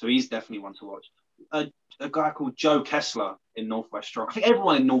better. So he's definitely one to watch. A guy called Joe Kessler in Northwest Strong. I think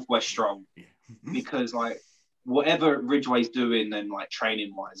everyone in Northwest Strong, because like whatever Ridgeway's doing and like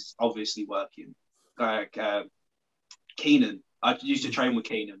training wise, is obviously working. Like Keenan, I used to train with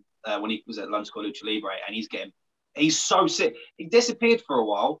Keenan when he was at London School Lucha Libre, and he's so sick. He disappeared for a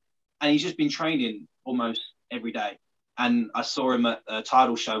while, and he's just been training almost every day. And I saw him at a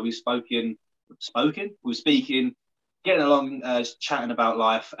title show. We were speaking, getting along, chatting about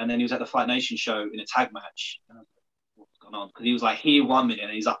life. And then he was at the Fight Nation show in a tag match. And I was like, what's going on? Because he was like here 1 minute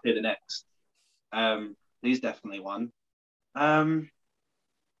and he's up here the next. He's definitely one. Trying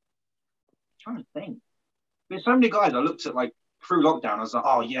to think. There's so many guys I looked at like through lockdown. I was like,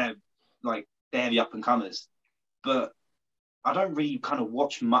 oh yeah, like they're the up and comers. But I don't really kind of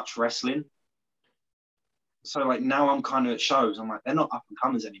watch much wrestling. So like now I'm kind of at shows. I'm like, they're not up and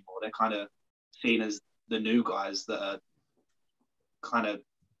comers anymore. They're kind of seen as the new guys that are kind of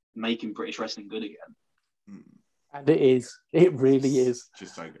making British wrestling good again. And it is. It really is.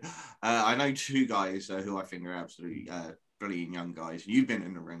 Just so good. I know two guys who I think are absolutely brilliant young guys. You've been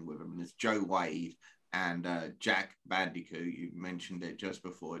in the ring with them, and it's Joe Wade and Jack Bandicoot. You mentioned it just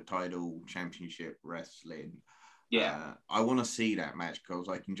before. Title Championship Wrestling. Yeah, I want to see that match because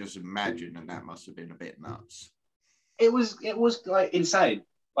I can just imagine, and that must have been a bit nuts. It was like insane.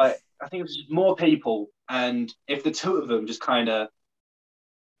 Like I think it was just more people, and if the two of them just kind of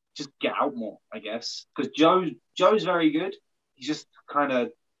just get out more, I guess, because Joe's very good. He's just kind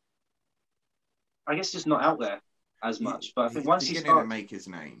of, I guess, just not out there as much. But I think once he starts to make his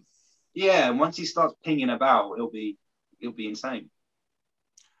name, yeah, and once he starts pinging about, it'll be insane.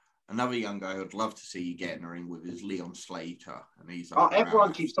 Another young guy I'd love to see you get in the ring with is Leon Slater, and he's like,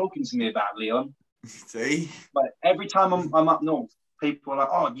 everyone keeps talking to me about Leon. See, but every time I'm up north, people are like,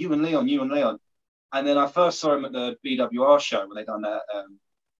 "Oh, you and Leon." And then I first saw him at the BWR show when they done that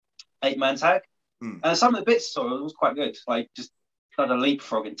 8-man tag, and some of the bits saw it was quite good. Like just does a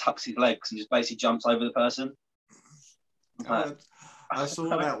leapfrog and tucks his legs and just basically jumps over the person. I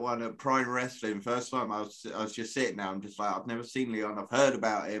saw that one at Prime Wrestling. First time I was just sitting there. I'm just like, I've never seen Leon. I've heard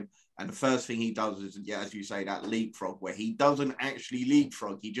about him. And the first thing he does is, yeah, as you say, that leapfrog where he doesn't actually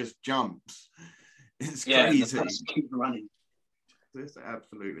leapfrog. He just jumps. It's crazy. The person keeps running. Yes,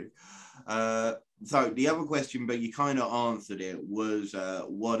 absolutely. So the other question, but you kind of answered it, was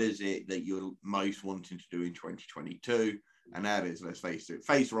what is it that you're most wanting to do in 2022? And that is, let's face it,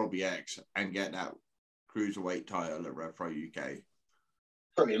 face Robbie X and get that cruiserweight title at Rev Pro UK.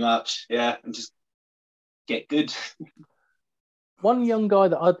 Pretty much, yeah, and just get good. One young guy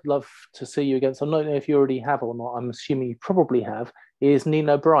that I'd love to see you against, I don't know if you already have or not, I'm assuming you probably have, is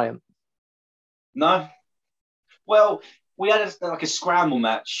Nino Bryant. No. Well, we had a scramble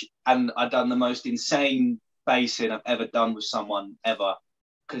match, and I'd done the most insane basing I've ever done with someone ever,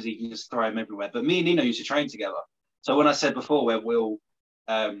 because he can just throw him everywhere. But me and Nino used to train together. So when I said before where Will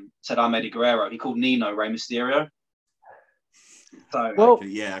said I'm Eddie Guerrero, he called Nino Rey Mysterio. So well,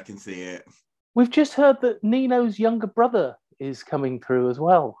 I can see it. We've just heard that Nino's younger brother is coming through as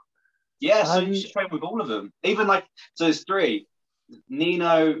well. Yeah, so you should train with all of them. Even so there's 3.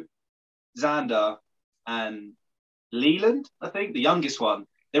 Nino, Xander, and Leland, I think, the youngest one.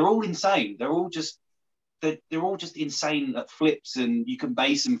 They're all insane. They're all just insane at flips, and you can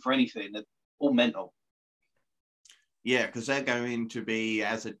base them for anything. They're all mental. Yeah, because they're going to be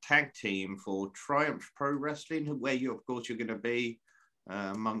as a tag team for Triumph Pro Wrestling, where you're going to be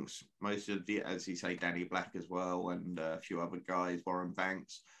amongst most of the, as you say, Danny Black as well, and a few other guys, Warren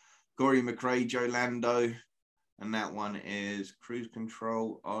Banks, Corey McRae, Joe Lando, and that one is Cruise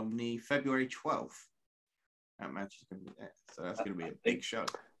Control on the February 12th. That match is going to be there, so that's going to be a big show.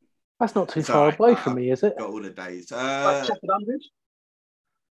 That's not too far away from me, is it? Got all the days. That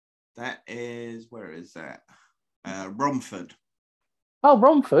is, where is that? Romford. Oh,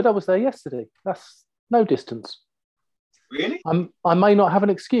 Romford. I was there yesterday. That's no distance. Really? I may not have an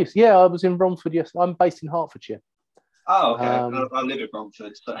excuse. Yeah, I was in Romford yesterday. I'm based in Hertfordshire. Oh, okay. I live in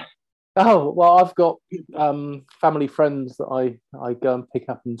Romford. So. Oh, well, I've got family friends that I go and pick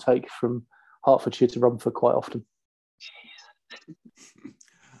up and take from Hertfordshire to Romford quite often.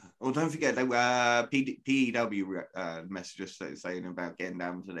 Well, don't forget, PEW messaged us saying about getting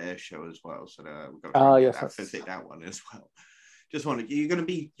down to their show as well. So we've got to visit that one as well. Just wanted you're going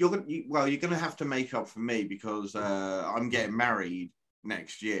to have to make up for me because I'm getting married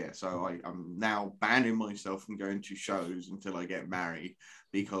next year. So I'm now banning myself from going to shows until I get married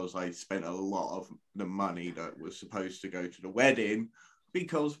because I spent a lot of the money that was supposed to go to the wedding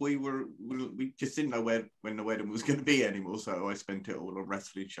because we just didn't know when the wedding was going to be anymore. So I spent it all on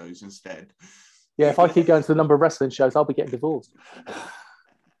wrestling shows instead. Yeah, if I keep going to the number of wrestling shows, I'll be getting divorced.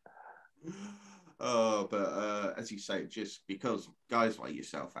 Oh, but as you say, just because guys like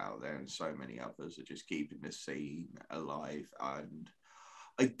yourself out there and so many others are just keeping the scene alive, and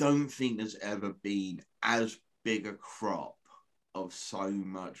I don't think there's ever been as big a crop of so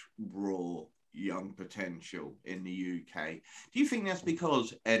much raw young potential in the UK. Do you think that's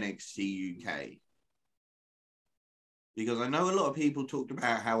because NXT UK? Because I know a lot of people talked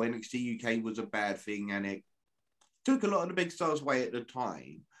about how NXT UK was a bad thing and it took a lot of the big stars away at the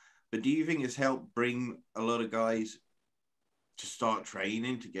time. But do you think it's helped bring a lot of guys to start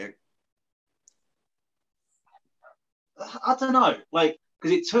training to get? I don't know,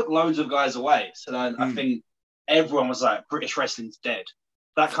 because it took loads of guys away. So then I think everyone was like, British wrestling's dead.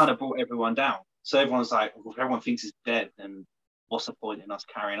 That kind of brought everyone down. So everyone's like, well, if everyone thinks it's dead, then what's the point in us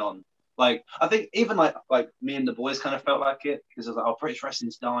carrying on? I think even like me and the boys kind of felt like it because it was like, oh, British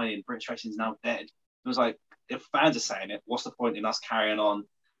wrestling's dying, British wrestling's now dead. It was like, if fans are saying it, what's the point in us carrying on?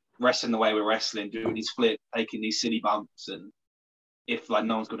 Wrestling the way we're wrestling, doing these flips, taking these silly bumps, and if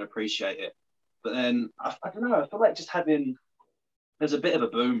no one's going to appreciate it. But then I don't know. I feel like just there's a bit of a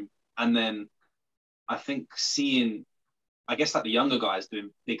boom, and then I think seeing, I guess the younger guys doing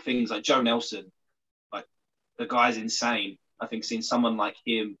big things like Joe Nelson, the guy's insane. I think seeing someone like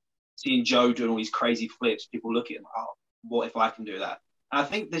him, seeing Joe doing all these crazy flips, people look at him, oh, what if I can do that? And I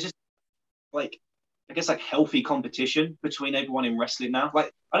think there's just healthy competition between everyone in wrestling now. I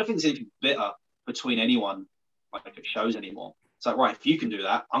don't think there's anything bitter between anyone at shows anymore. It's like, right, if you can do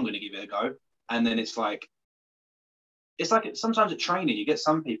that, I'm going to give it a go. And then it's like sometimes at training, you get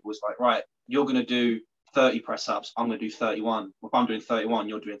some people, it's like, right, you're going to do 30 press ups, I'm going to do 31. If I'm doing 31,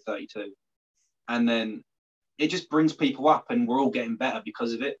 you're doing 32. And then it just brings people up and we're all getting better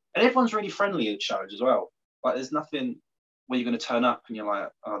because of it. And everyone's really friendly at shows as well. There's nothing where you're going to turn up and you're like,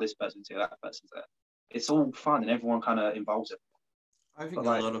 oh, this person's here, that person's there. It's all fun and everyone kind of involves it. I think a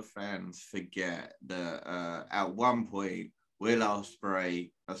lot of fans forget that at one point, Will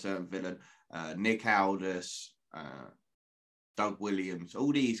Ospreay, a certain villain, Nick Aldis, Doug Williams,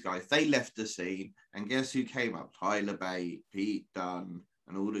 all these guys, they left the scene. And guess who came up? Tyler Bate, Pete Dunne,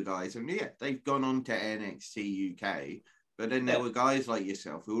 and all the guys. And yeah, they've gone on to NXT UK. But then there were guys like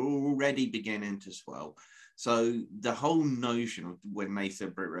yourself who were already beginning to swell. So the whole notion of when they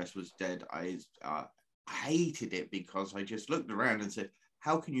said Brit Wres was dead, I hated it because I just looked around and said,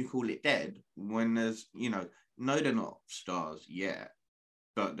 how can you call it dead when there's, no, they're not stars yet,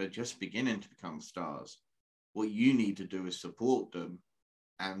 but they're just beginning to become stars. What you need to do is support them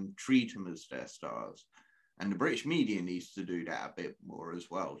and treat them as their stars. And the British media needs to do that a bit more as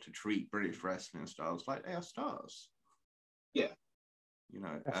well, to treat British wrestling stars like they are stars. Yeah. You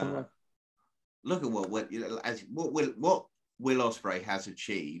know, look at what Will Ospreay has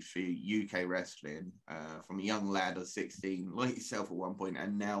achieved for UK wrestling from a young lad of 16, like yourself at one point,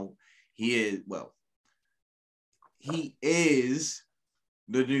 and now he is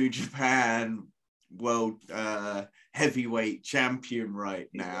the New Japan World Heavyweight Champion right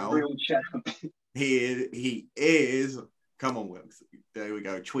now. Real champ. He is. Come on, Will. There we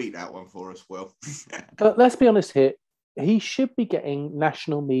go. Tweet that one for us, Will. But let's be honest here. He should be getting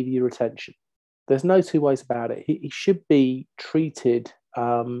national media attention. There's no two ways about it. He should be treated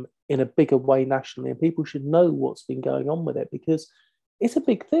in a bigger way nationally, and people should know what's been going on with it, because it's a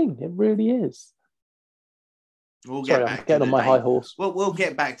big thing. It really is. I'm getting on my high horse. Well, we'll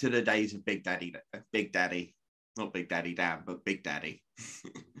get back to the days of Big Daddy, not Big Daddy Dan, but Big Daddy,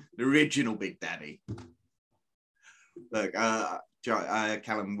 the original Big Daddy. Look,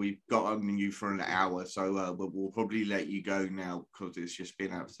 Callum, we've got on you for an hour, so we'll probably let you go now, because it's just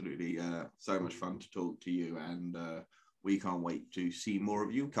been absolutely so much fun to talk to you, and we can't wait to see more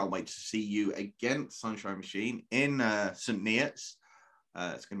of you. Can't wait to see you again, Sunshine Machine, in St. Neots.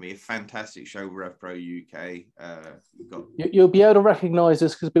 It's going to be a fantastic show, Rev Pro UK. You'll be able to recognise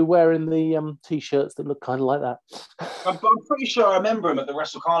us because we're wearing the T-shirts that look kind of like that. I'm pretty sure I remember him at the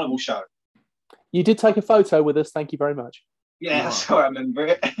Wrestle Carnival show. You did take a photo with us. Thank you very much. Yeah, that's how I remember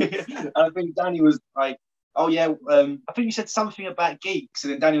it. And I think Danny was like, oh, yeah, I think you said something about geeks.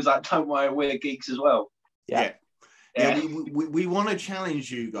 And then Danny was like, don't worry, we're geeks as well. Yeah. We want to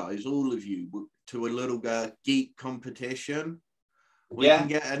challenge you guys, all of you, to a little geek competition. We can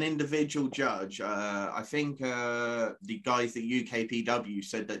get an individual judge. I think the guys at UKPW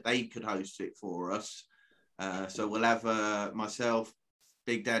said that they could host it for us. So we'll have myself,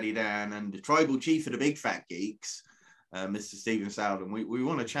 Big Daddy Dan, and the tribal chief of the Big Fat Geeks, Mr. Stephen Soudan. We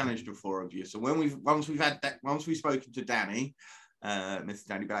want to challenge the four of you. So once we've spoken to Danny, Mr.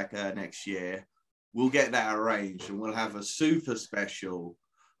 Danny Black next year, we'll get that arranged, and we'll have a super special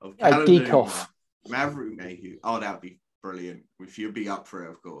of Callum Newman, Maverick Mayhew. Oh, that'd be brilliant. If you'd be up for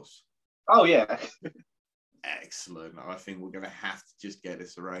it, of course. Oh, yeah. Excellent. I think we're going to have to just get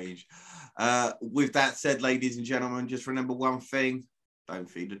this arranged. With that said, ladies and gentlemen, just remember one thing. Don't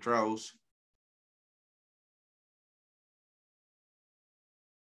feed the trolls.